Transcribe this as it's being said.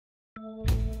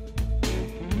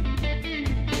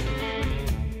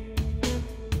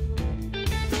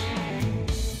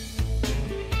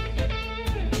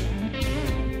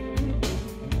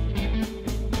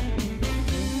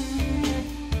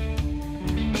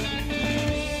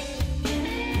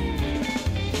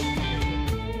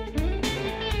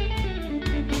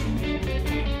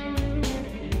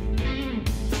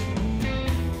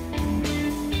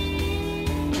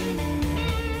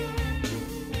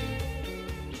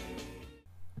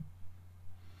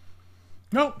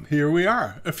Well, here we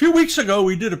are. A few weeks ago,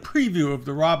 we did a preview of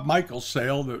the Rob Michiels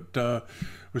sale that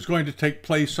was going to take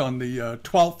place on the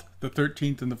 12th, the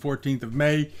 13th, and the 14th of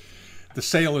May. The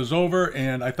sale is over,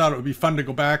 and I thought it would be fun to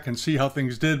go back and see how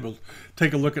things did. We'll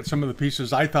take a look at some of the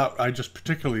pieces I thought I just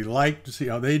particularly liked to see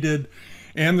how they did,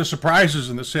 and the surprises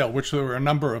in the sale, which there were a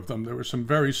number of them. There were some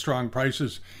very strong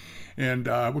prices. And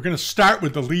we're going to start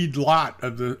with the lead lot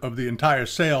of the entire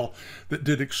sale that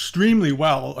did extremely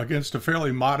well against a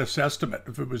fairly modest estimate.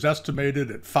 If it was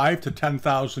estimated at 5,000 to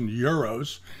 10,000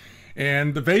 euros,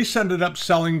 and the vase ended up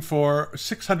selling for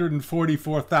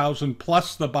 644,000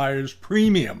 plus the buyer's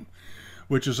premium,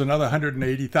 which is another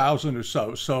 180,000 or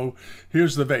so. So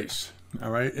here's the vase.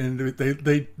 All right, and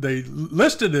they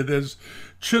listed it as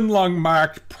Qianlong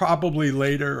marked probably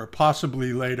later or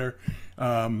possibly later.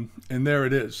 And there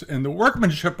it is. And the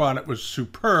workmanship on it was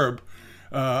superb,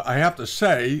 I have to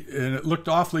say, and it looked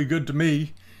awfully good to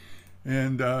me.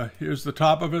 And here's the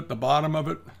top of it, the bottom of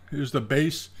it, here's the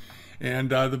base. And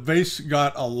the vase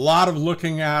got a lot of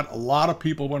looking at. A lot of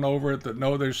people went over it that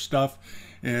know their stuff.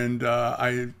 And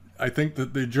I think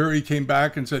that the jury came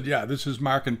back and said, yeah, this is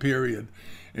mark and period.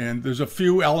 And there's a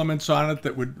few elements on it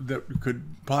that could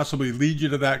possibly lead you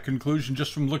to that conclusion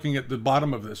just from looking at the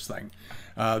bottom of this thing.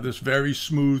 This very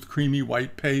smooth, creamy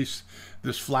white paste,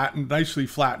 this flattened, nicely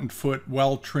flattened foot,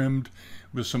 well trimmed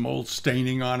with some old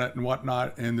staining on it and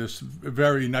whatnot, and this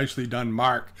very nicely done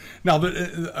mark. Now,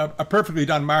 a perfectly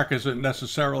done mark isn't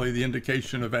necessarily the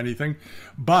indication of anything,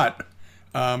 but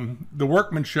the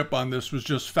workmanship on this was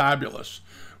just fabulous.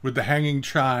 With the hanging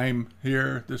chime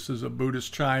here, this is a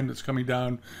Buddhist chime that's coming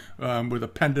down with a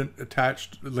pendant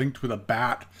attached, linked with a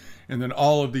bat, and then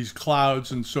all of these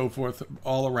clouds and so forth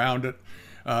all around it.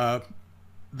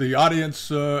 The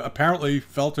audience apparently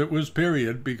felt it was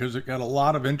period because it got a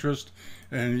lot of interest,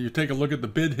 and you take a look at the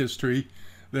bid history,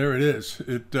 there it is.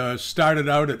 It started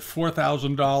out at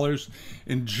 $4,000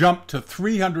 and jumped to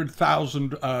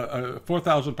 300,000,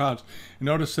 4,000 pounds.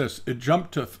 Notice this, it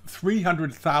jumped to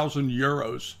 300,000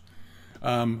 euros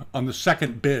on the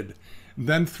second bid. And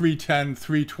then 310,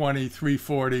 320,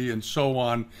 340, and so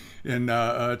on in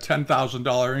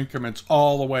 $10,000 increments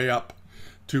all the way up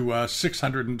to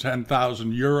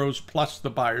 610,000 euros plus the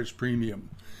buyer's premium.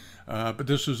 But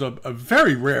this is a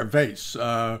very rare vase.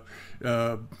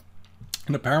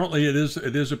 And apparently it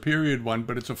is a period one,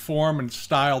 but it's a form and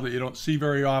style that you don't see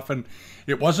very often.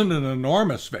 It wasn't an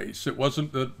enormous vase. It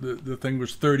wasn't the thing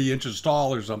was 30 inches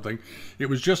tall or something. It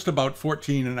was just about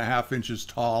 14.5 inches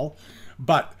tall,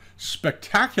 but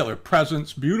spectacular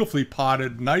presence, beautifully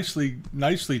potted,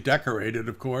 nicely decorated,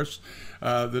 of course.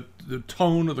 The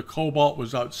tone of the cobalt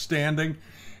was outstanding,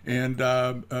 and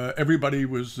everybody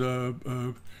was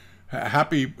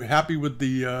happy with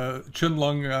the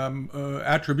Qianlong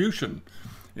attribution.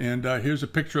 And here's a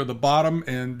picture of the bottom,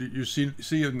 and you see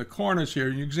in the corners here,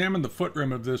 you examine the foot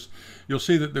rim of this, you'll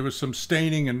see that there was some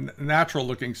staining and natural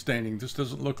looking staining. This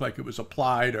doesn't look like it was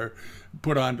applied or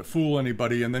put on to fool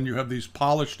anybody. And then you have these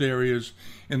polished areas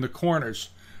in the corners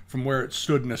from where it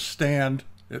stood in a stand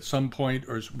at some point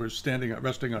or was resting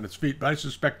on its feet. But I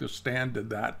suspect the stand did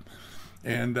that.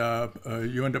 And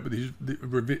you end up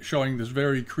with showing this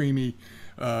very creamy,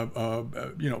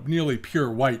 nearly pure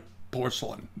white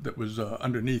porcelain that was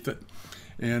underneath it.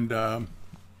 And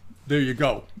there you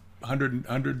go. 100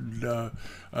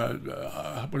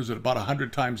 what is it, about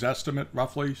 100 times estimate,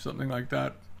 roughly, something like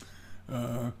that,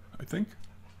 I think.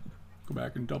 Go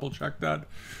back and double check that.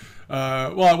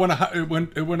 Well, it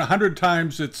went 100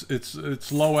 times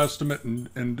its low estimate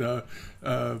and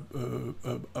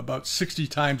about 60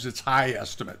 times its high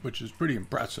estimate, which is pretty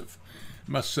impressive,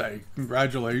 I must say.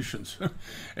 Congratulations.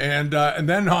 And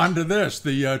then on to this,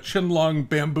 the Qianlong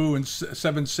bamboo and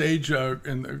seven sage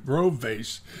in the Grove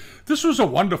vase. This was a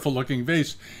wonderful looking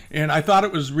vase, and I thought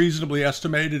it was reasonably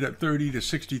estimated at 30 to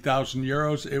 60,000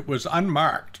 euros. It was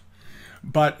unmarked,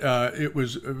 but it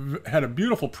had a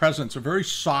beautiful presence, a very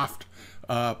soft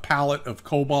palette of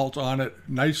cobalt on it,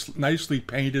 nicely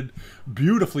painted,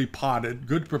 beautifully potted,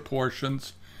 good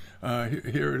proportions.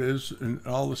 Here it is, and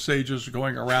all the sages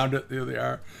going around it. There they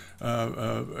are,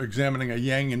 examining a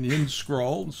yang and yin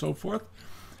scroll and so forth,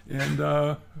 and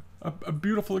a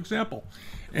beautiful example.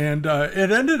 And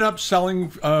it ended up selling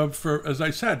for, as I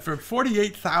said, for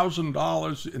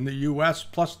 $48,000 in the U.S.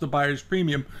 plus the buyer's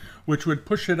premium, which would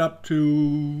push it up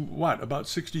to what, about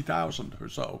 60,000 or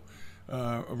so,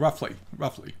 roughly.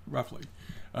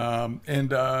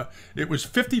 And it was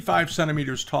 55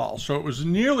 centimeters tall, so it was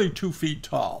nearly 2 feet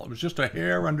tall. It was just a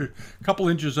hair under, a couple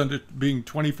inches under being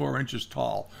 24 inches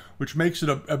tall, which makes it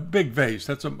a big vase.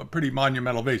 That's a pretty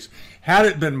monumental vase. Had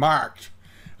it been marked,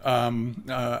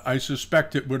 I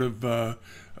suspect it would have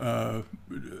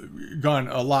gone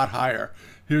a lot higher.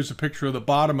 Here's a picture of the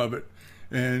bottom of it,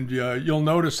 and you'll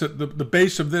notice that the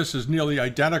base of this is nearly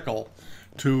identical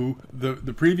to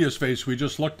the previous vase we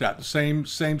just looked at. Same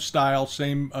style,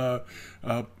 same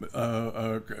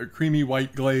creamy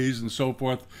white glaze and so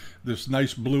forth. This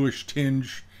nice bluish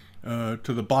tinge to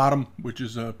the bottom, which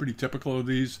is pretty typical of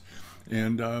these.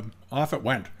 And off it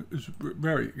went. It was a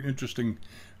very interesting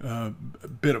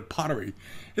bit of pottery.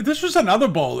 This was another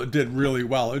bowl that did really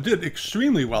well. It did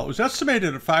extremely well. It was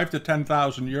estimated at 5,000 to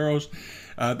 10,000 euros.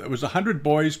 It was a 100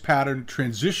 boys pattern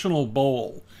transitional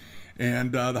bowl.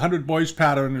 And the 100 boys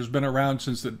pattern has been around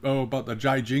since about the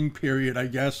Jiajing period, I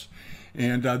guess.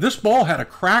 And this bowl had a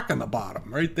crack in the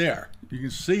bottom right there. You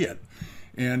can see it.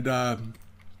 And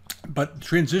but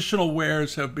transitional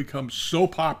wares have become so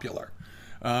popular.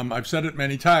 I've said it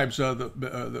many times.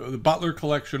 The Butler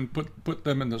collection put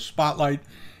them in the spotlight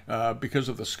because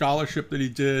of the scholarship that he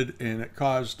did, and it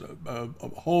caused a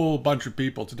whole bunch of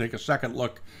people to take a second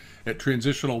look at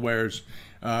transitional wares,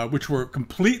 which were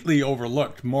completely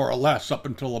overlooked, more or less, up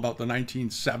until about the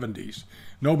 1970s.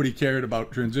 Nobody cared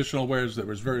about transitional wares. There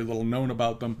was very little known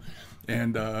about them,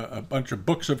 and a bunch of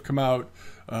books have come out,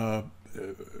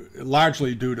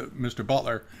 largely due to Mr.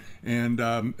 Butler. And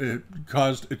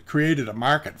it created a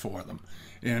market for them,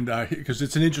 and because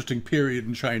it's an interesting period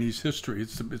in Chinese history.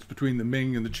 It's between the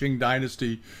Ming and the Qing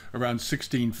dynasty around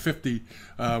 1650,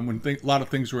 when a lot of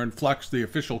things were in flux. The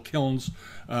official kilns,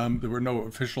 there were no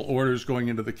official orders going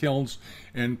into the kilns,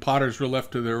 and potters were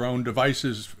left to their own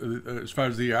devices as far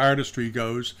as the artistry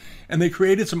goes. And they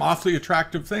created some awfully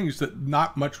attractive things that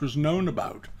not much was known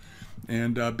about.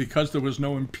 And because there was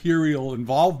no imperial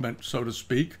involvement, so to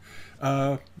speak,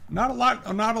 not a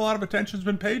lot of attention's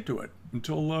been paid to it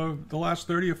until the last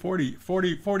 30 or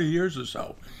 40 years or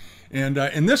so. And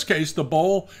in this case, the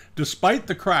bowl, despite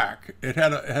the crack, it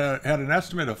had an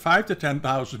estimate of 5,000 to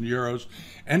 10,000 euros,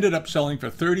 ended up selling for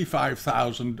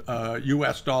 35,000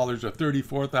 US dollars or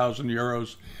 34,000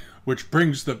 euros, which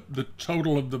brings the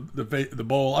total of the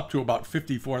bowl up to about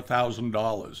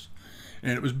 $54,000.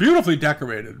 And it was beautifully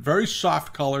decorated, very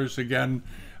soft colors again.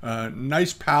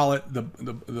 Nice palette. The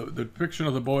depiction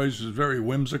of the boys is very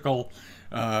whimsical.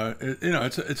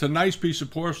 It's a nice piece of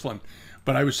porcelain.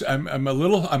 But I'm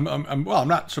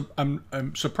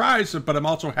surprised, but I'm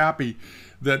also happy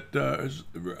that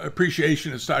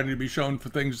appreciation is starting to be shown for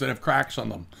things that have cracks on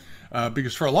them.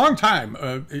 Because for a long time,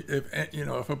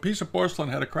 if a piece of porcelain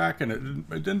had a crack in it,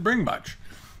 it didn't bring much.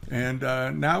 And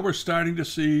now we're starting to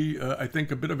see, I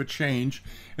think, a bit of a change.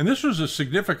 And this was a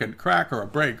significant crack or a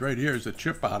break. Right here is a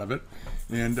chip out of it.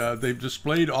 And they've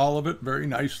displayed all of it very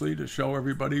nicely to show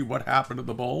everybody what happened to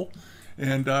the bowl.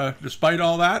 And despite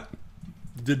all that,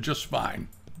 did just fine.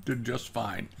 Did just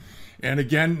fine. And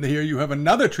again, here you have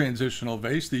another transitional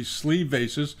vase, these sleeve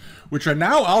vases, which are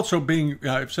now also being,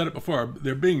 I've said it before,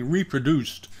 they're being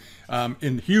reproduced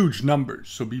in huge numbers.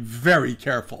 So be very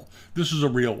careful. This is a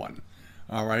real one.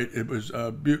 All right, it was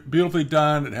beautifully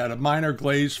done. It had a minor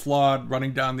glaze flaw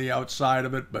running down the outside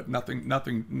of it, but not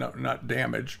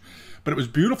damage. But it was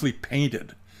beautifully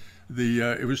painted.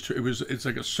 It's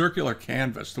like a circular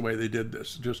canvas the way they did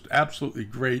this. Just absolutely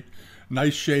great,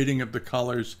 nice shading of the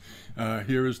colors.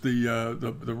 Here is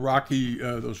the rocky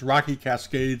those rocky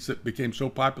cascades that became so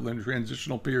popular in the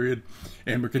transitional period,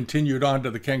 and were continued on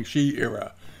to the Kangxi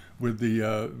era, with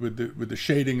the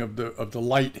shading of the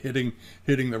light hitting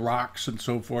the rocks and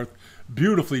so forth.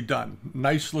 Beautifully done.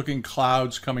 Nice looking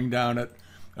clouds coming down it.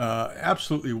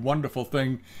 Absolutely wonderful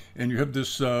thing. And you have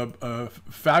this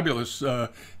fabulous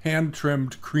hand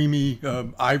trimmed creamy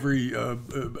ivory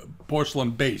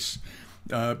porcelain base.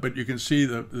 But you can see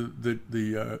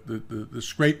the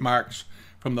scrape marks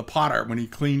from the potter when he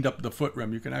cleaned up the foot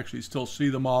rim. You can actually still see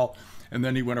them all. And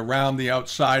then he went around the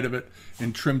outside of it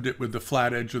and trimmed it with the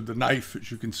flat edge of the knife, as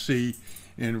you can see,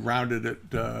 and rounded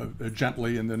it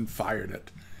gently and then fired it.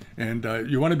 And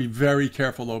you want to be very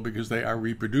careful, though, because they are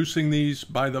reproducing these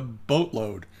by the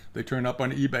boatload. They turn up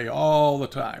on eBay all the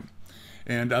time.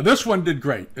 And this one did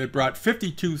great. It brought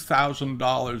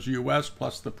 $52,000 US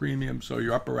plus the premium, so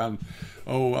you're up around,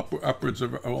 upwards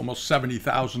of almost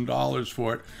 $70,000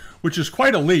 for it, which is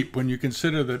quite a leap when you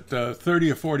consider that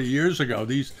 30 or 40 years ago,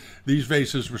 these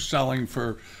vases were selling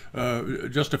for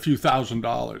just a few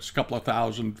 $1,000s, a couple of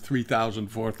thousand, 3,000,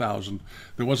 4,000.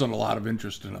 There wasn't a lot of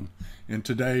interest in them. And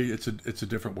today, it's a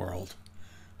different world.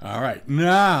 All right,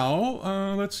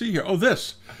 now let's see here.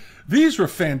 These were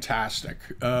fantastic.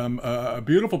 A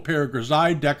beautiful pair of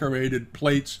grisaille decorated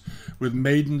plates with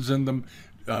maidens in them.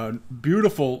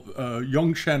 beautiful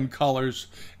Yongchen colors,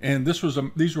 and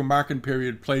these were Marken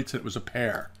period plates. It was a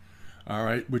pair, all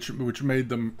right, which made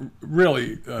them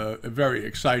really very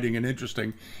exciting and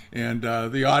interesting. And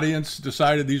the audience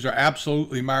decided these are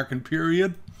absolutely Marken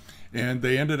period, and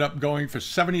they ended up going for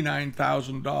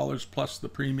 $79,000 plus the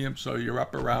premium. So you're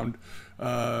up around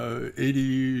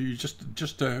 80, just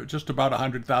about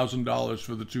 $100,000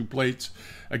 for the two plates,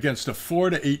 against a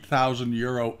 4,000 to 8,000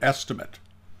 euro estimate.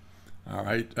 All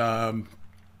right,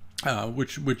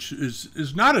 which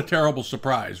is not a terrible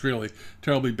surprise, really,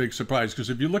 terribly big surprise, because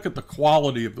if you look at the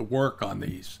quality of the work on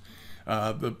these,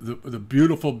 the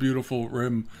beautiful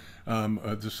rim,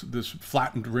 this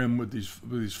flattened rim with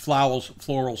these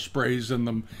floral sprays in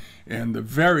them, and the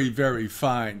very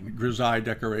fine grisaille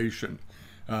decoration.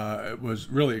 It was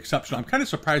really exceptional. I'm kind of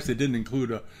surprised they didn't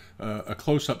include a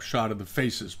close-up shot of the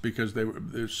faces, because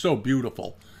they're so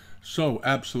beautiful. So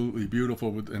absolutely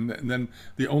beautiful, and then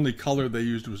the only color they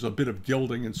used was a bit of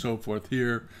gilding and so forth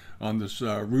here on this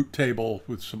root table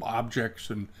with some objects,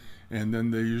 and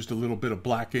then they used a little bit of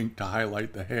black ink to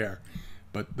highlight the hair.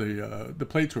 But the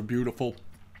plates were beautiful,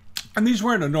 and these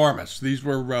weren't enormous. These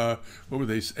were what were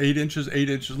they? 8 inches,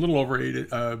 a little over 8,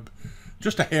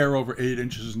 just a hair over 8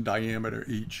 inches in diameter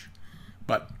each,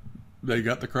 but they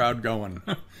got the crowd going.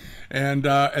 And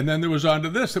then there was onto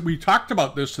this, that we talked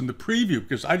about this in the preview,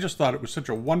 because I just thought it was such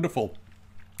a wonderful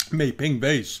Mei Ping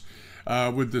vase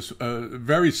with this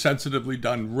very sensitively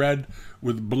done red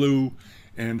with blue,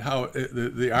 and how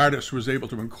the artist was able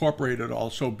to incorporate it all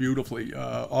so beautifully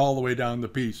all the way down the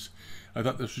piece. I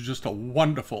thought this was just a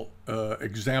wonderful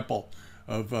example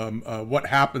of what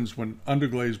happens when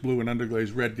underglaze blue and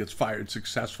underglaze red gets fired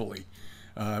successfully,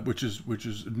 which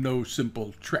is no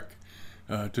simple trick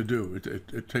to do.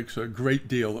 It takes a great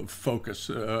deal of focus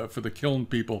for the kiln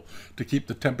people to keep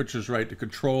the temperatures right, to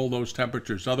control those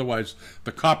temperatures. Otherwise,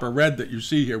 the copper red that you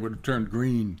see here would have turned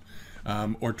green,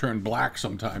 or turned black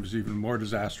sometimes, even more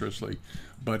disastrously.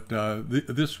 But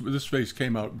this vase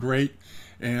came out great,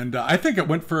 and I think it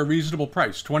went for a reasonable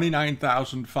price,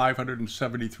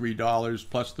 $29,573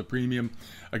 plus the premium,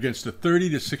 against a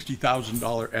 $30,000 to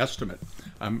 $60,000 estimate.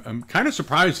 I'm kind of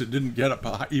surprised it didn't get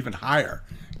up even higher,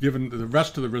 given the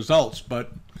rest of the results,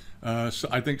 but so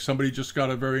I think somebody just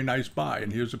got a very nice buy.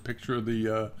 And here's a picture of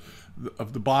the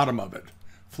bottom of it.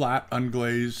 Flat,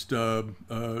 unglazed,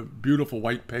 beautiful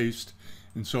white paste,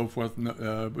 and so forth.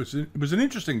 It was an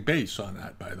interesting base on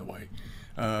that, by the way.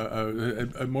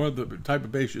 More of the type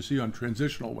of base you see on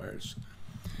transitional wares.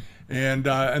 And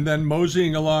then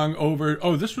moseying along over,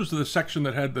 this was the section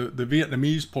that had the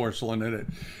Vietnamese porcelain in it,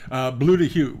 blue to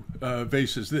hue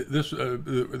vases.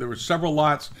 There were several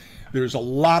lots. There's a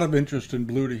lot of interest in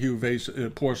blue to hue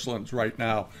porcelains right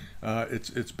now.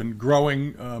 It's been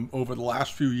growing over the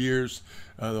last few years,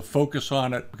 the focus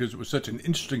on it, because it was such an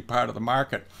interesting part of the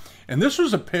market. And this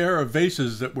was a pair of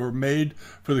vases that were made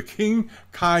for the King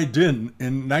Kai Din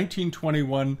in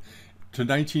 1921 to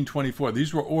 1924.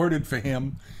 These were ordered for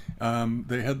him.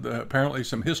 They had apparently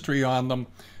some history on them.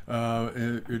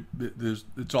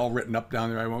 It's all written up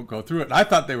down there. I won't go through it. I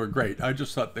thought they were great. I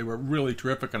just thought they were really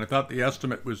terrific, and I thought the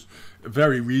estimate was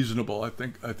very reasonable. I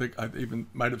think I even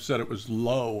might have said it was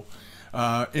low.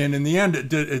 And in the end,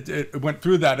 it went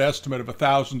through that estimate of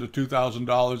 $1,000 to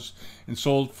 $2,000 and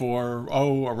sold for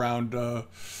around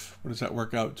what does that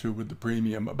work out to with the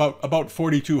premium? About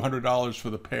 $4,200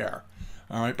 for the pair.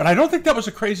 All right, but I don't think that was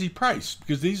a crazy price,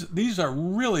 because these are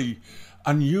really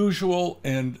unusual,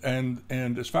 and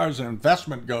as far as an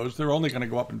investment goes, they're only going to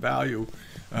go up in value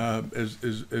as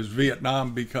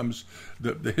Vietnam becomes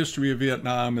the history of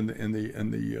Vietnam and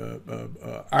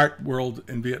the art world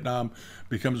in Vietnam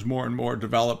becomes more and more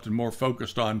developed and more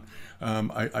focused on.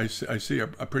 I see a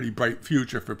pretty bright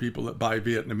future for people that buy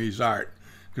Vietnamese art,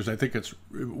 because I think it's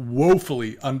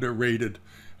woefully underrated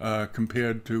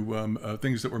compared to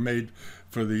things that were made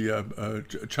for the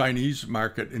Chinese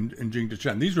market in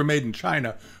Jingdezhen. These were made in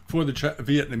China for the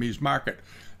Vietnamese market,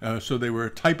 so they were a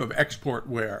type of export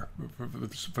ware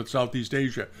for Southeast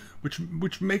Asia, which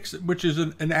is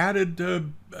an added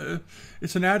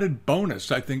it's an added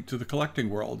bonus, I think, to the collecting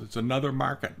world. It's another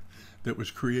market that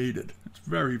was created. It's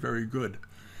very, very good.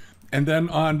 And then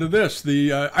on to this.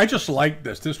 I just like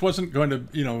this. This wasn't going to,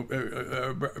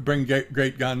 bring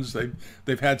great guns.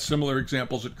 They've had similar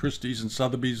examples at Christie's and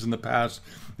Sotheby's in the past.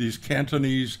 These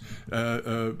Cantonese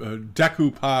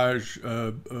decoupage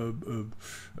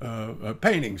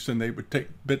paintings, and they would take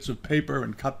bits of paper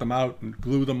and cut them out and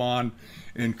glue them on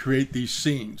and create these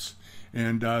scenes.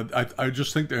 And I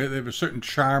just think they have a certain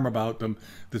charm about them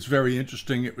that's very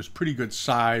interesting. It was pretty good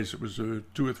size. It was 2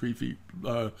 or 3 feet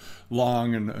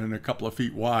long and a couple of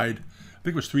feet wide. I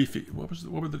think it was 3 feet. What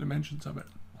were the dimensions of it?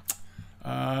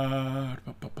 I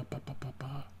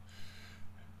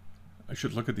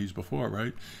should look at these before,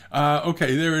 right?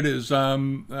 Okay, there it is.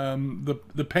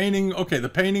 The painting. Okay, the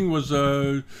painting was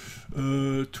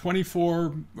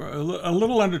 24, a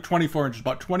little under 24 inches,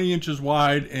 about 20 inches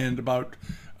wide, and about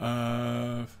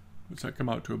what's that come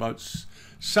out to? About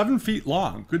 7 feet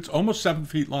long. Good, almost 7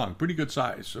 feet long. Pretty good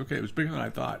size. Okay, it was bigger than I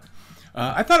thought.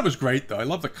 I thought it was great, though. I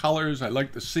love the colors. I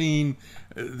like the scene.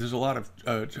 There's a lot of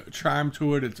charm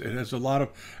to it. It has a lot of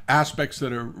aspects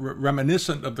that are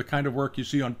reminiscent of the kind of work you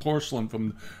see on porcelain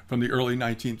from the early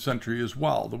 19th century as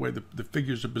well, the way the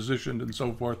figures are positioned and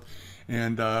so forth.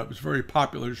 And it was a very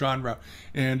popular genre.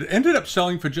 And it ended up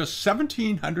selling for just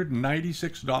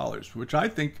 $1,796, which I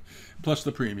think, plus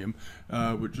the premium,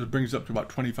 which brings up to about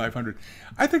 $2,500.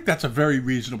 I think that's a very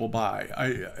reasonable buy.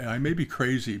 I may be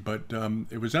crazy, but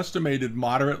it was estimated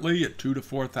moderately at 2,000 to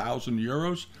 4,000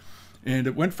 euros, and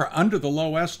it went for under the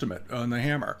low estimate on the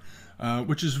hammer,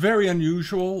 which is very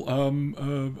unusual.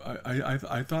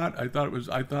 I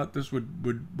thought this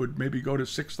would maybe go to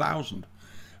 6,000.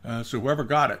 So whoever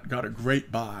got it got a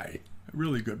great buy, a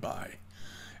really good buy.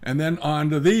 And then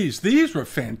on to these. These were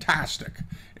fantastic,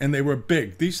 and they were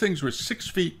big. These things were 6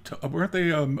 feet, weren't they?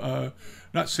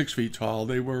 Not 6 feet tall.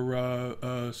 They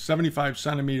were 75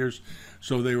 centimeters,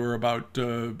 so they were about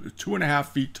 2.5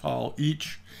 feet tall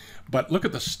each. But look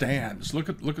at the stands. Look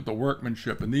at the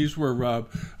workmanship. And these were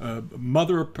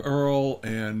mother of pearl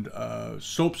and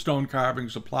soapstone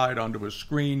carvings applied onto a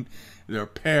screen. They're a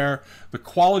pair. The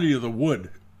quality of the wood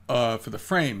for the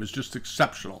frame is just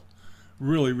exceptional.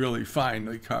 Really, really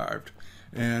finely carved.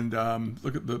 And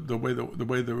look at the way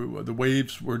the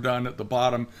waves were done at the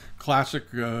bottom. Classic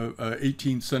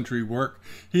 18th century work.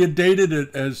 He had dated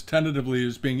it as tentatively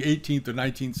as being 18th or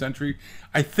 19th century.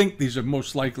 I think these are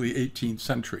most likely 18th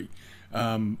century,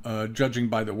 judging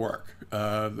by the work.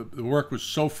 The work was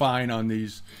so fine on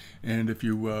these, and if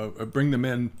you bring them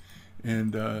in,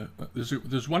 and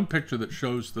there's one picture that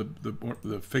shows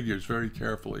the figures very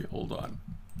carefully. Hold on.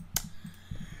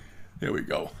 There we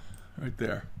go, right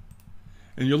there.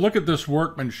 And you look at this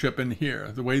workmanship in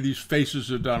here, the way these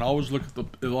faces are done. Always look at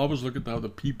how the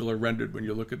people are rendered when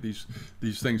you look at these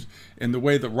things, and the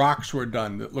way the rocks were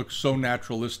done. That looks so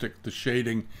naturalistic. The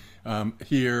shading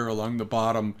here along the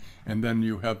bottom, and then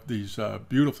you have these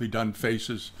beautifully done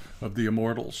faces of the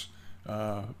immortals.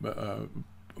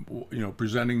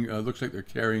 Presenting. Looks like they're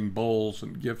carrying bowls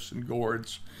and gifts and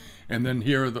gourds. And then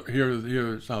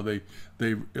here's how they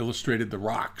illustrated the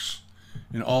rocks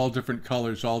in all different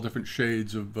colors, all different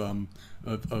shades of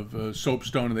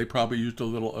soapstone, and they probably used a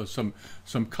little some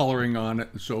coloring on it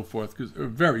and so forth, because they're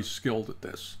very skilled at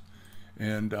this.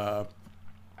 And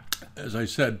as I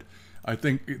said, I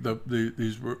think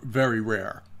these were very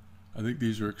rare. I think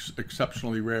these are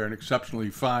exceptionally rare and exceptionally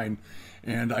fine,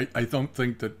 and I don't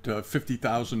think that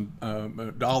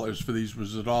 $50,000 for these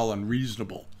was at all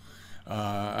unreasonable.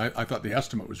 I thought the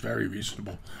estimate was very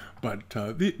reasonable, but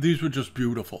these were just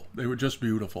beautiful. They were just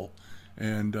beautiful,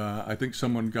 and I think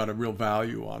someone got a real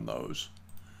value on those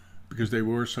because they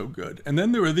were so good. And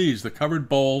then there were these, the covered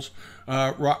bowls.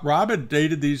 Rob had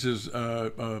dated these as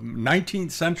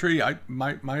 19th century.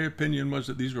 My opinion was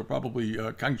that these were probably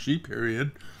Kangxi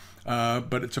period,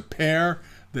 but it's a pair.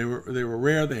 They were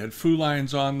rare. They had fu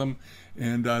lines on them,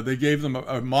 and they gave them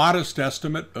a modest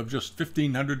estimate of just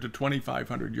 1,500 to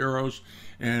 2,500 euros,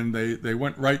 and they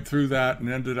went right through that and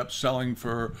ended up selling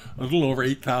for a little over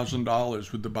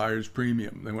 $8,000 with the buyer's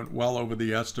premium. They went well over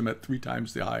the estimate, 3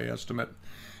 times the high estimate.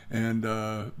 And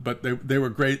but they were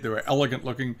great. They were elegant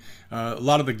looking. A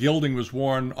lot of the gilding was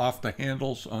worn off the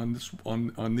handles on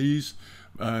these.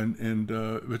 And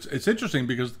it's interesting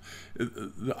because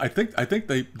I think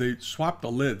they swapped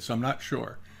the lids. I'm not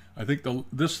sure. I think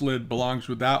this lid belongs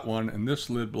with that one, and this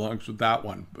lid belongs with that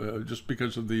one, just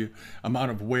because of the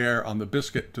amount of wear on the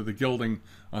biscuit to the gilding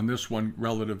on this one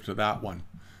relative to that one.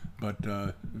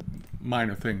 But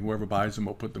minor thing. Whoever buys them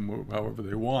will put them however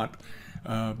they want.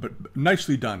 But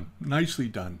nicely done, nicely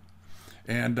done.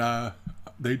 And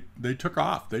they took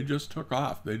off. They just took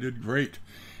off. They did great.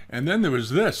 And then there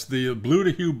was this, the blue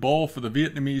to hue bowl for the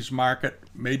Vietnamese market,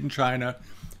 made in China,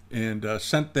 and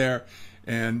sent there.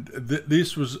 And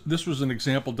this was an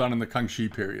example done in the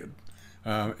Kangxi period.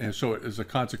 And so as a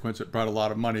consequence, it brought a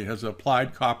lot of money. It has an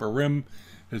applied copper rim.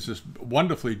 It's just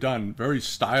wonderfully done, very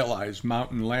stylized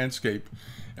mountain landscape.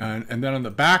 And then on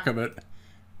the back of it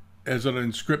is an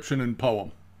inscription and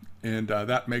poem. And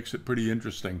that makes it pretty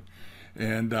interesting.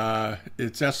 And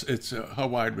it's how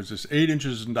wide was this? 8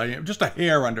 inches in diameter, just a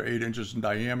hair under 8 inches in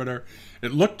diameter.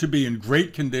 It looked to be in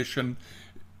great condition,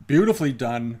 beautifully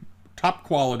done, top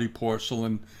quality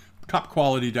porcelain, top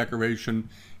quality decoration,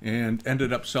 and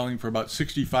ended up selling for about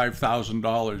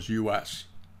 $65,000 US.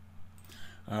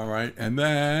 All right, and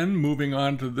then moving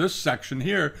on to this section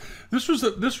here,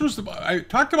 I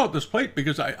talked about this plate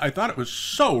because I thought it was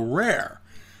so rare.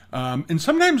 And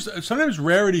sometimes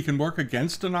rarity can work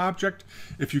against an object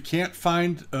if you can't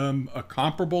find a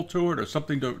comparable to it or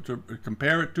something to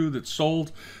compare it to that's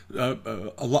sold.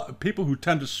 A lot people who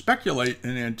tend to speculate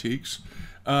in antiques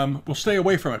will stay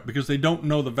away from it because they don't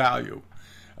know the value.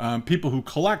 People who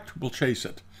collect will chase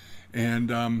it. And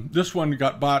this one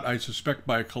got bought, I suspect,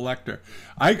 by a collector.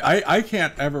 I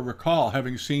can't ever recall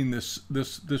having seen this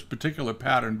particular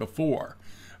pattern before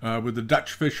with the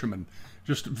Dutch fisherman.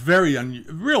 Just really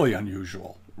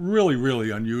unusual,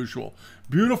 really unusual.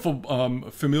 Beautiful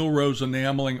famille rose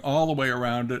enameling all the way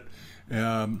around it.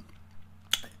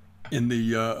 In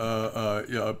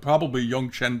the probably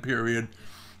Yongchen period,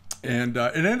 and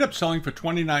it ended up selling for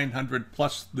 $2,900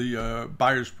 plus the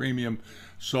buyer's premium.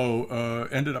 So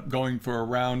ended up going for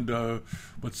around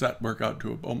what's that work out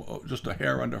to? Just a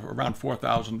hair under, around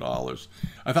 $4,000.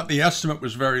 I thought the estimate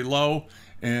was very low,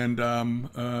 and I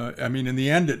mean, in the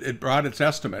end, it brought its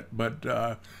estimate, but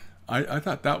I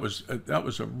thought that was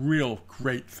a real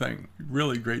great thing,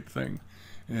 really great thing,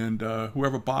 and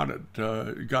whoever bought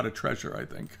it got a treasure, I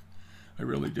think. I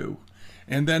really do.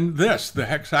 And then the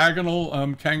hexagonal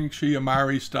Kangxi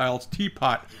Amari style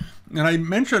teapot. And I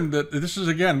mentioned that this is,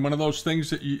 again, one of those things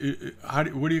that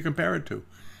what do you compare it to?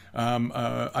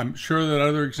 I'm sure that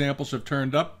other examples have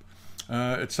turned up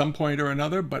at some point or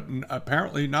another, but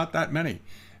apparently not that many.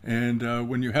 And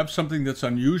when you have something that's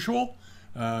unusual,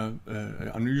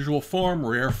 unusual form,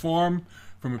 rare form,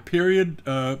 from a period,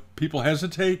 people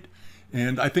hesitate.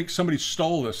 And I think somebody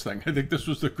stole this thing. I think this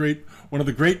was one of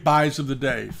the great buys of the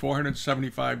day,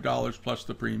 $475 plus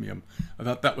the premium. I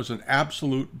thought that was an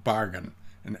absolute bargain,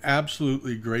 an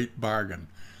absolutely great bargain.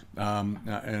 But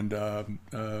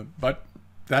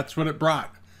that's what it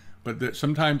brought. But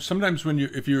sometimes when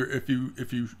if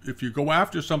you go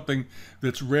after something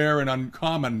that's rare and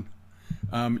uncommon,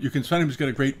 you can sometimes get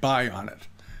a great buy on it.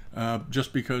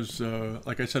 Just because,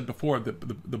 like I said before,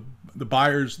 the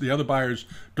other buyers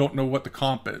don't know what the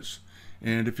comp is,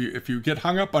 and if you get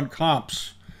hung up on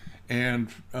comps and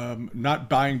not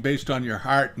buying based on your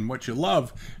heart and what you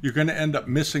love, you're going to end up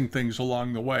missing things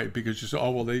along the way because you say,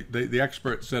 oh well, the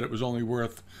expert said it was only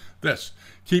worth this.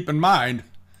 Keep in mind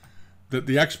that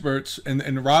the experts,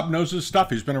 and Rob knows his stuff.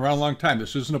 He's been around a long time.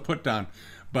 This isn't a put down,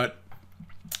 but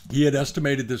he had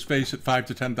estimated this vase at $5,000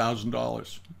 to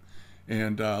 $10,000.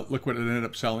 And look what it ended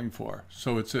up selling for.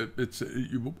 So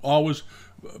you always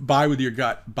buy with your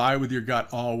gut,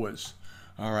 always.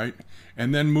 All right.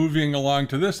 And then moving along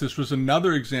to this was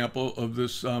another example of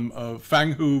this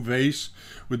Fanghu vase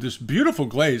with this beautiful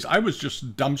glaze. I was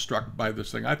just dumbstruck by this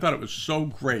thing. I thought it was so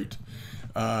great.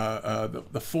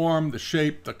 The form, the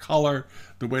shape, the color,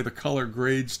 the way the color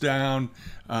grades down,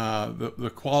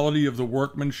 the quality of the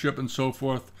workmanship and so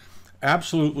forth.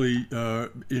 Absolutely,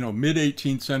 mid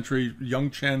 18th century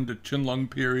Yongchen to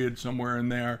Qianlong period, somewhere in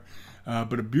there,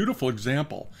 but a beautiful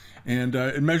example. And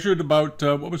it measured about,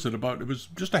 what was it about? It was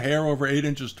just a hair over 8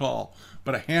 inches tall,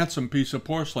 but a handsome piece of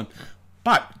porcelain.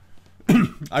 But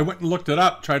I went and looked it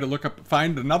up, tried to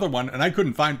find another one, and I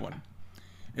couldn't find one.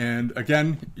 And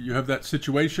again, you have that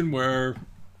situation where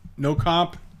no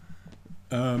comp.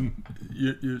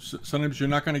 Sometimes you're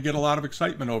not going to get a lot of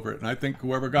excitement over it, and I think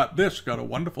whoever got this got a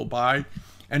wonderful buy.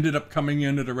 Ended up coming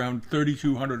in at around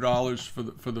 $3,200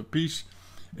 for the piece,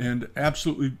 and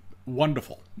absolutely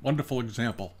wonderful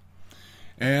example.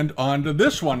 And on to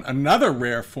this one, another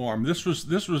rare form. This was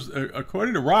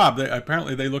according to Rob.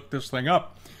 Apparently they looked this thing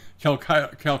up.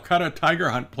 Calcutta tiger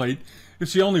hunt plate.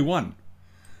 It's the only one.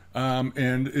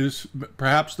 And is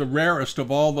perhaps the rarest of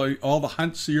all the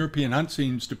European hunt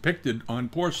scenes depicted on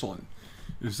porcelain,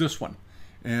 is this one.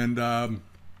 And the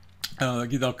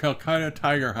Calcutta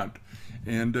tiger hunt,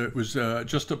 and it was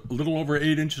just a little over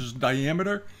 8 inches in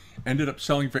diameter. Ended up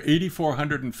selling for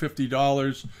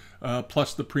 $8,450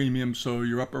 plus the premium, so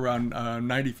you're up around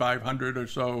 $9,500 or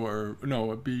so, or no,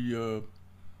 it'd be a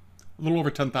little over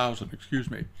 $10,000.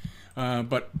 Excuse me,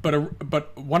 but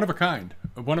one of a kind,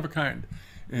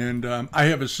 And I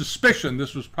have a suspicion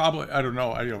this was probably, I don't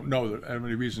know that I have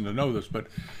any reason to know this, but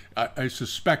I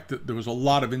suspect that there was a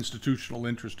lot of institutional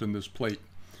interest in this plate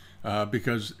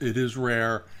because it is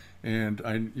rare, and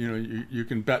you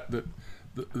can bet that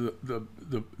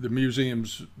the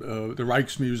museums, the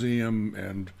Rijksmuseum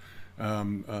and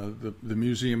the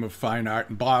Museum of Fine Art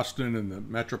in Boston and the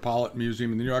Metropolitan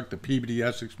Museum in New York, the Peabody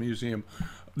Essex Museum,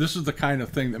 this is the kind of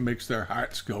thing that makes their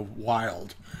hearts go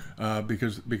wild,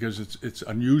 because it's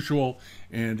unusual,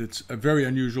 and it's a very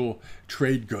unusual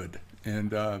trade good,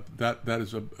 and that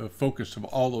is a focus of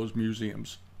all those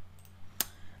museums.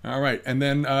 All right, and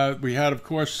then we had, of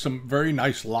course, some very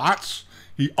nice lots.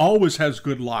 He always has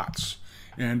good lots,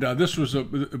 and this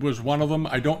was one of them.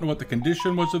 I don't know what the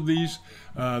condition was of these.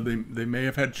 They may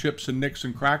have had chips and nicks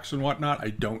and cracks and whatnot. I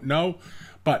don't know,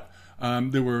 but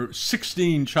there were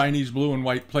 16 Chinese blue and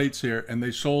white plates here, and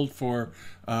they sold for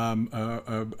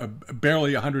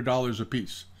barely $100 a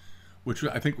piece, which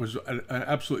I think was an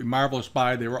absolutely marvelous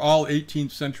buy. They were all 18th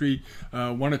century.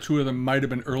 One or two of them might have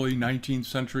been early 19th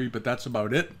century, but that's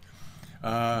about it.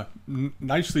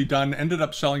 Nicely done. Ended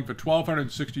up selling for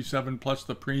 $1,267 plus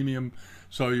the premium.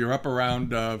 So you're up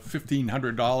around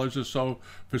 $1,500 or so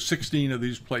for 16 of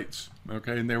these plates.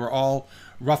 Okay, and they were all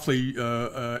roughly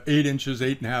 8 inches,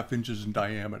 8.5 inches in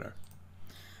diameter.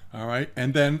 All right,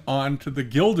 and then on to the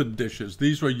gilded dishes.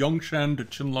 These were Yongshan to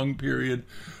Qianlong period,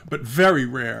 but very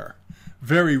rare,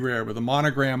 with a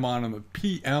monogram on them, a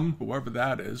PM, whoever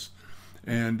that is.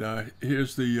 And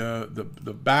here's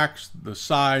the backs, the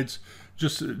sides,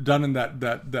 just done in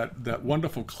that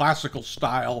wonderful classical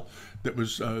style that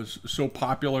was so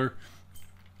popular.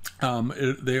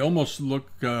 They almost look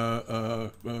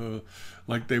like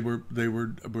they were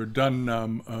done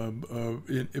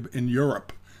in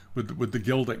Europe with the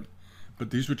gilding, but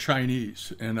these were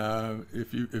Chinese. And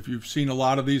if you've seen a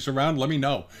lot of these around, let me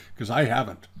know, because I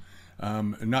haven't,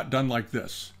 not done like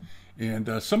this.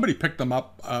 And somebody picked them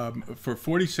up for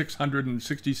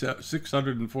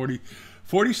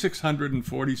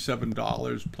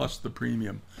 $4,647 plus the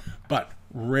premium, but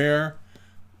rare,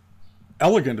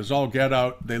 elegant as all get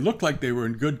out. They looked like they were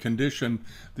in good condition.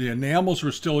 The enamels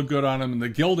were still good on them, and the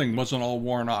gilding wasn't all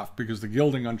worn off, because the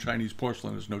gilding on Chinese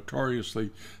porcelain is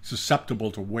notoriously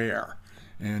susceptible to wear.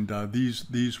 And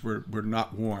these were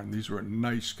not worn. These were in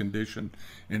nice condition,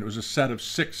 and it was a set of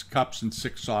 6 cups and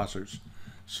 6 saucers.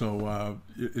 So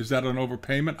is that an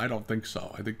overpayment? I don't think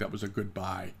so. I think that was a good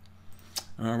buy.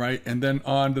 All right, and then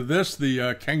on to this, the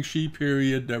Kangxi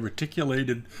period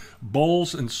reticulated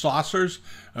bowls and saucers.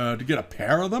 To get a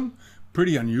pair of them,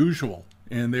 pretty unusual.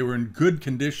 And they were in good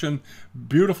condition,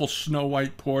 beautiful snow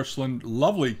white porcelain,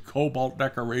 lovely cobalt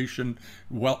decoration,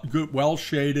 well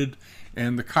shaded,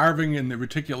 and the carving and the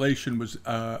reticulation was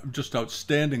just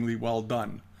outstandingly well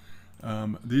done.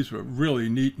 These were really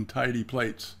neat and tidy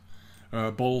plates.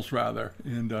 Bowls rather,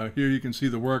 and here you can see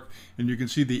the work, and you can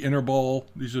see the inner bowl.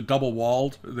 These are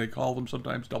double-walled. They call them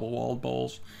sometimes double-walled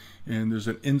bowls, and there's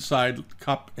an inside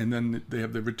cup, and then they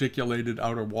have the reticulated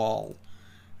outer wall,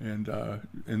 and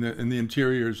the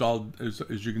interior is all,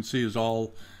 as you can see, is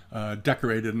all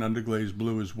decorated in underglazed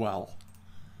blue as well.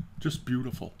 Just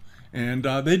beautiful. And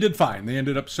they did fine. They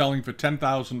ended up selling for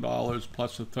 $10,000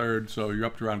 plus a third, so you're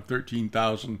up to around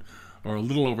 $13,000, or a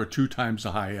little over 2 times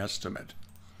the high estimate.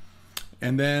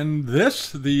 And then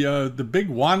this, the big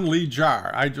Wan Li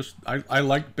jar. I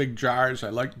like big jars. I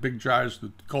like big jars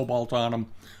with cobalt on them.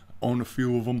 Own a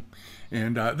few of them.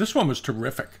 And this one was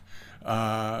terrific.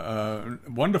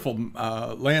 Wonderful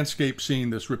landscape scene.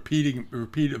 This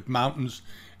repeat of mountains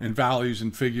and valleys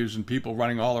and figures and people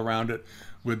running all around it,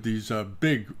 with these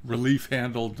big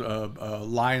relief-handled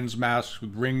lion's masks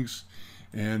with rings,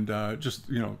 and just,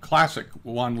 classic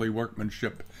Wan Li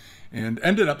workmanship. And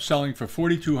ended up selling for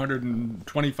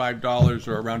 $4,225,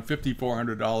 or around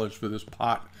 $5,400 for this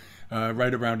pot,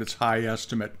 right around its high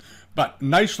estimate. But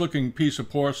nice looking piece of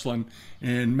porcelain,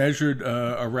 and measured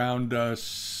around,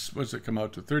 what does it come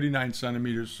out to, 39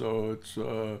 centimeters, so it's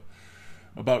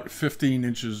about 15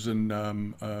 inches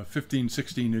and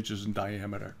 16 inches in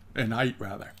diameter, in height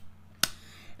rather.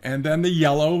 And then the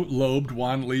yellow lobed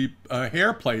Wan Li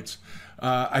hair plates.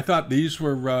 I thought these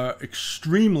were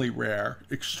extremely rare,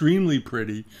 extremely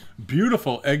pretty,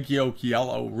 beautiful egg yolk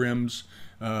yellow rims,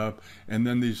 and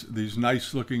then these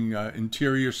nice looking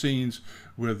interior scenes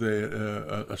with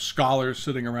a scholar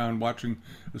sitting around watching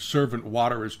the servant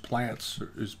water his plants,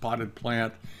 his potted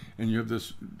plant, and you have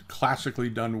this classically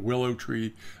done willow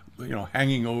tree,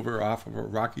 hanging over off of a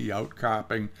rocky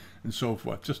outcropping and so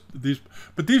forth. Just these,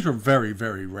 but these were very,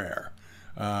 very rare.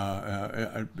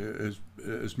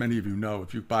 As many of you know,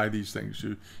 if you buy these things,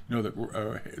 you know that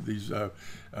these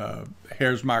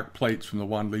hare's mark plates from the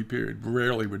Wan Li period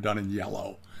rarely were done in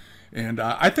yellow. And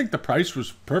I think the price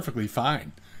was perfectly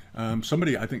fine.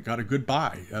 Somebody, I think, got a good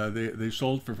buy. They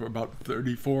sold for about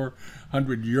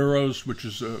 3,400 euros, which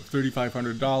is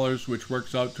 $3,500, which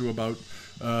works out to about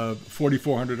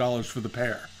 $4,400 for the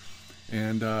pair.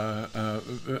 And a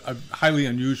highly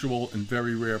unusual and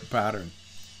very rare pattern.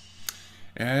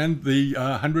 and the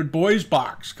 100 Boys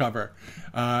box cover.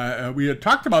 We had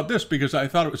talked about this because I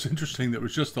thought it was interesting that it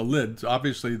was just the lid.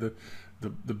 Obviously, the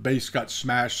base got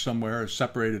smashed somewhere or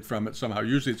separated from it somehow.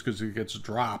 Usually it's because it gets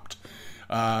dropped.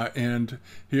 And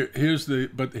here's the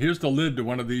lid to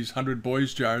one of these 100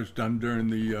 Boys jars done during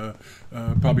the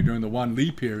probably during the Wan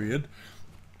Li period.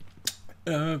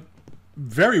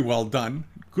 Very well done,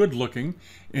 good looking,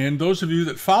 and those of you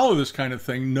that follow this kind of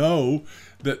thing know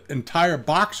that entire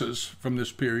boxes from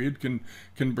this period can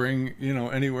bring, you know,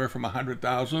 anywhere from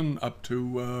 100,000 up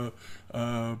to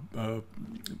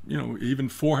you know, even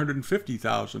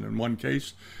 450,000 in one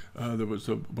case. There was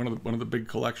one of the big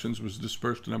collections was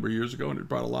dispersed a number of years ago, and it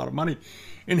brought a lot of money.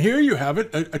 And here you have it,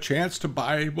 a chance to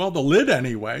buy, well, the lid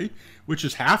anyway, which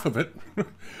is half of it,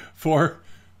 for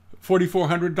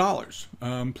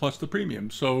 $4,400 plus the premium.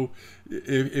 So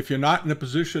if you're not in a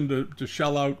position to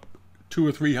shell out $200,000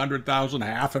 or $300,000,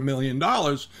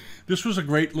 $500,000, this was a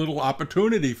great little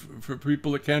opportunity for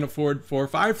people that can't afford $4,000 or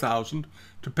 $5,000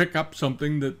 to pick up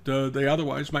something that they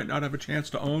otherwise might not have a chance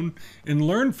to own and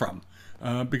learn from.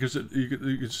 Because you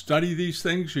can study these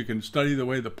things, you can study the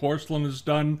way the porcelain is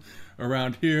done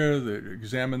around here,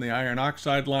 examine the iron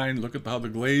oxide line, look at how the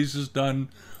glaze is done,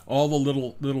 all the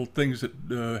little things that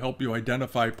help you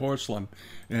identify porcelain.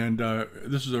 And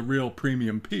this is a real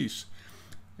premium piece.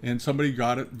 And somebody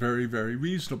got it very, very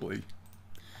reasonably.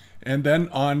 And then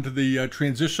on to the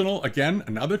transitional, again,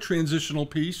 another transitional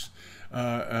piece.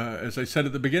 As I said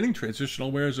at the beginning,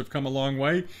 transitional wares have come a long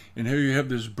way. And here you have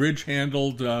this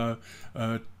bridge-handled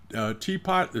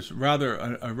teapot, this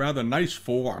rather nice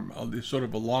form, this sort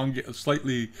of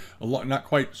not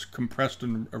quite compressed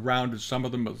and round as some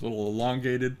of them, but a little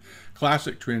elongated,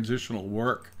 classic transitional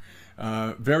work.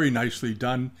 Very nicely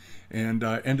done, and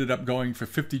ended up going for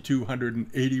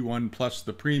 $5,281 plus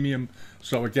the premium.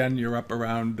 So again, you're up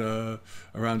around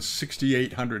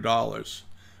 $6,800.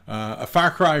 A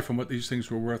far cry from what these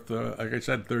things were worth, like I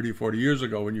said, 30 or 40 years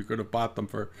ago, when you could have bought them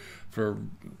for $600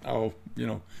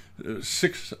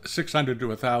 to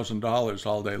 $1,000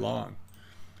 all day long.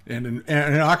 And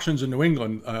in auctions in New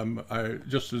England,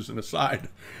 just as an aside,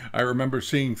 I remember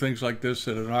seeing things like this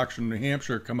at an auction in New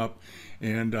Hampshire come up,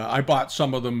 and I bought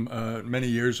some of them many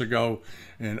years ago,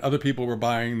 and other people were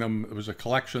buying them. It was a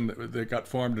collection that got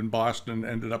formed in Boston,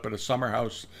 ended up at a summer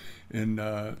house up in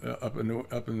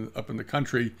the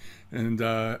country, and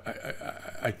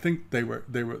I think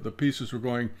the pieces were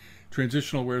going.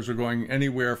 Transitional wares are going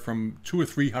anywhere from $200 or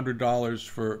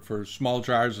 $300 for small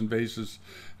jars and vases,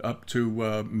 up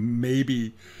to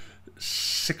maybe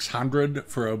 $600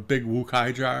 for a big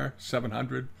Wukai jar,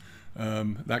 $700,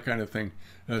 that kind of thing.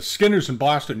 Skinner's in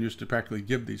Boston used to practically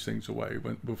give these things away.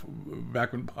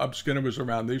 Back when Bob Skinner was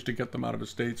around, they used to get them out of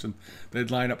estates, and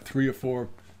they'd line up 3 or 4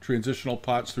 transitional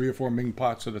pots, 3 or 4 Ming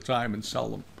pots at a time, and sell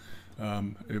them.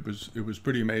 It was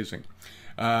pretty amazing.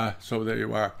 So there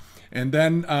you are. And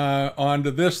then on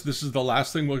to this is the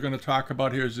last thing we're going to talk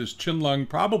about here, is this Qinlong,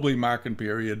 probably Marken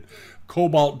period,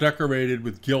 cobalt decorated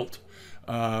with gilt.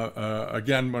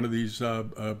 Again, one of these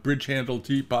bridge-handled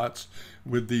teapots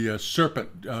with the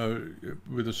serpent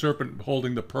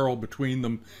holding the pearl between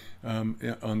them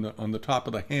on the top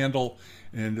of the handle,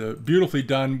 and beautifully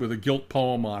done with a gilt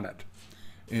poem on it.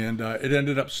 And it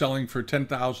ended up selling for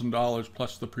 $10,000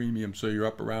 plus the premium, so you're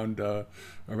up around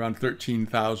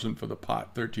 $13,000 for the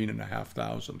pot,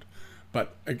 $13,500.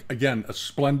 But again, a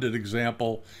splendid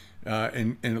example,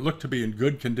 and it looked to be in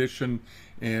good condition,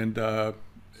 and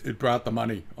it brought the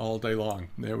money all day long.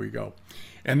 There we go.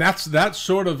 And that's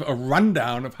sort of a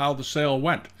rundown of how the sale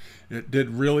went. It did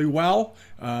really well.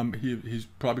 He's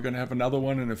probably going to have another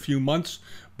one in a few months,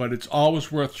 but it's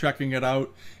always worth checking it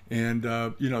out. And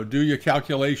do your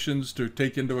calculations to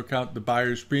take into account the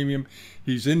buyer's premium.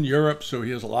 He's in Europe, so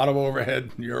he has a lot of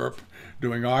overhead in Europe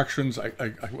doing auctions. I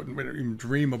wouldn't even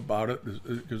dream about it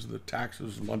because of the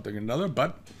taxes and one thing and another.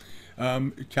 But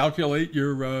calculate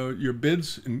your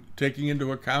bids and taking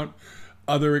into account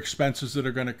other expenses that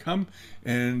are going to come,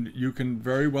 and you can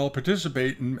very well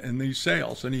participate in these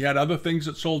sales. And he had other things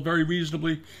that sold very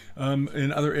reasonably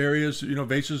in other areas,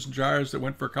 vases and jars that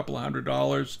went for a couple of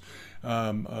 $100.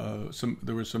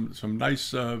 There was some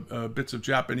nice bits of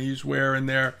Japanese ware in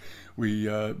there. We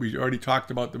already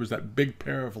talked about, there was that big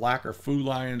pair of lacquer Fu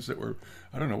lions that were,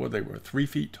 I don't know what they were, 3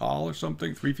 feet tall or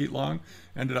something, 3 feet long,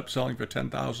 ended up selling for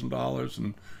 $10,000,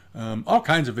 and all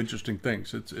kinds of interesting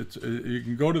things. You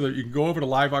can go over to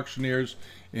Live Auctioneers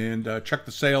and check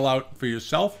the sale out for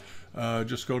yourself.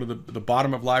 Just go to the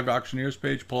bottom of Live Auctioneers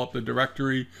page, pull up the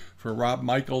directory for Rob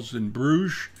Michiels in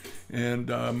Bruges, and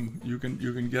you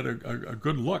can get a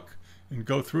good look and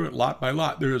go through it lot by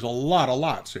lot. There's a lot of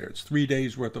lots here. It's 3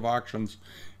 days worth of auctions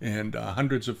and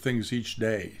hundreds of things each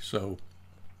day. So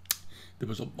there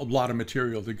was a lot of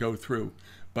material to go through.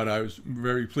 But I was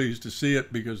very pleased to see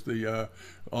it because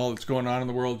all that's going on in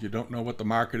the world, you don't know what the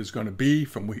market is going to be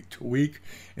from week to week.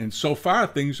 And so far,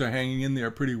 things are hanging in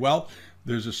there pretty well.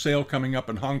 There's a sale coming up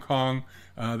in Hong Kong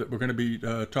that we're going to be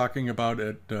talking about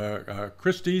at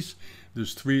Christie's.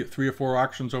 There's three or four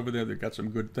auctions over there that got some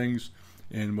good things,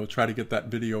 and we'll try to get that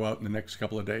video out in the next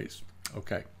couple of days.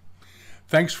 Okay.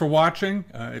 Thanks for watching.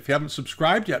 If you haven't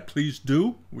subscribed yet, please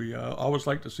do. We always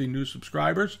like to see new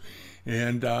subscribers.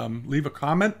 And leave a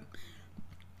comment.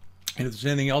 And if there's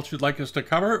anything else you'd like us to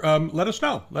cover, let us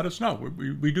know. Let us know.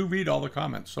 We do read all the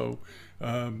comments. So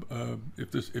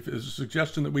if there's a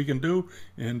suggestion that we can do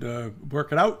and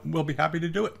work it out, we'll be happy to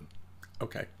do it.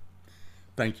 Okay.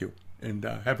 Thank you. And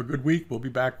have a good week. We'll be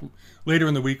back later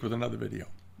in the week with another video.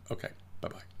 Okay.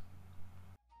 Bye-bye.